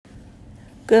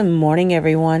Good morning,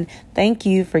 everyone. Thank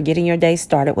you for getting your day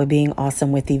started with being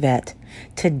awesome with Yvette.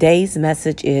 Today's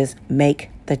message is make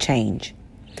the change.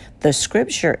 The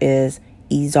scripture is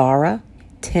Ezra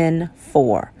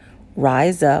 10:4.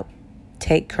 Rise up,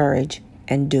 take courage,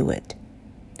 and do it.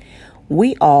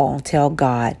 We all tell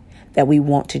God that we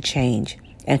want to change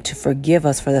and to forgive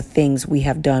us for the things we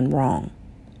have done wrong.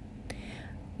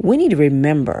 We need to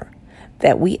remember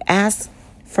that we ask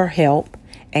for help,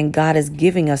 and God is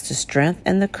giving us the strength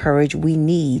and the courage we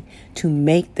need to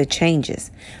make the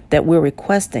changes that we're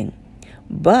requesting.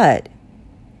 But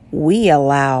we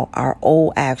allow our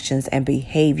old actions and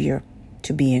behavior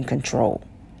to be in control.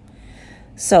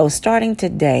 So starting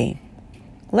today,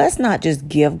 let's not just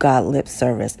give God lip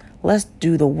service. Let's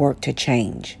do the work to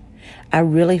change. I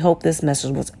really hope this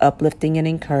message was uplifting and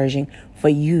encouraging for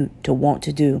you to want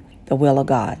to do the will of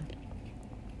God.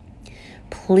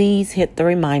 Please hit the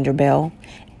reminder bell,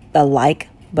 the like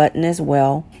button as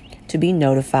well, to be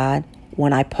notified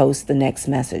when I post the next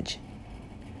message.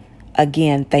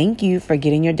 Again, thank you for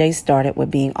getting your day started with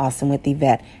being awesome with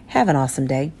Yvette. Have an awesome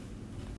day.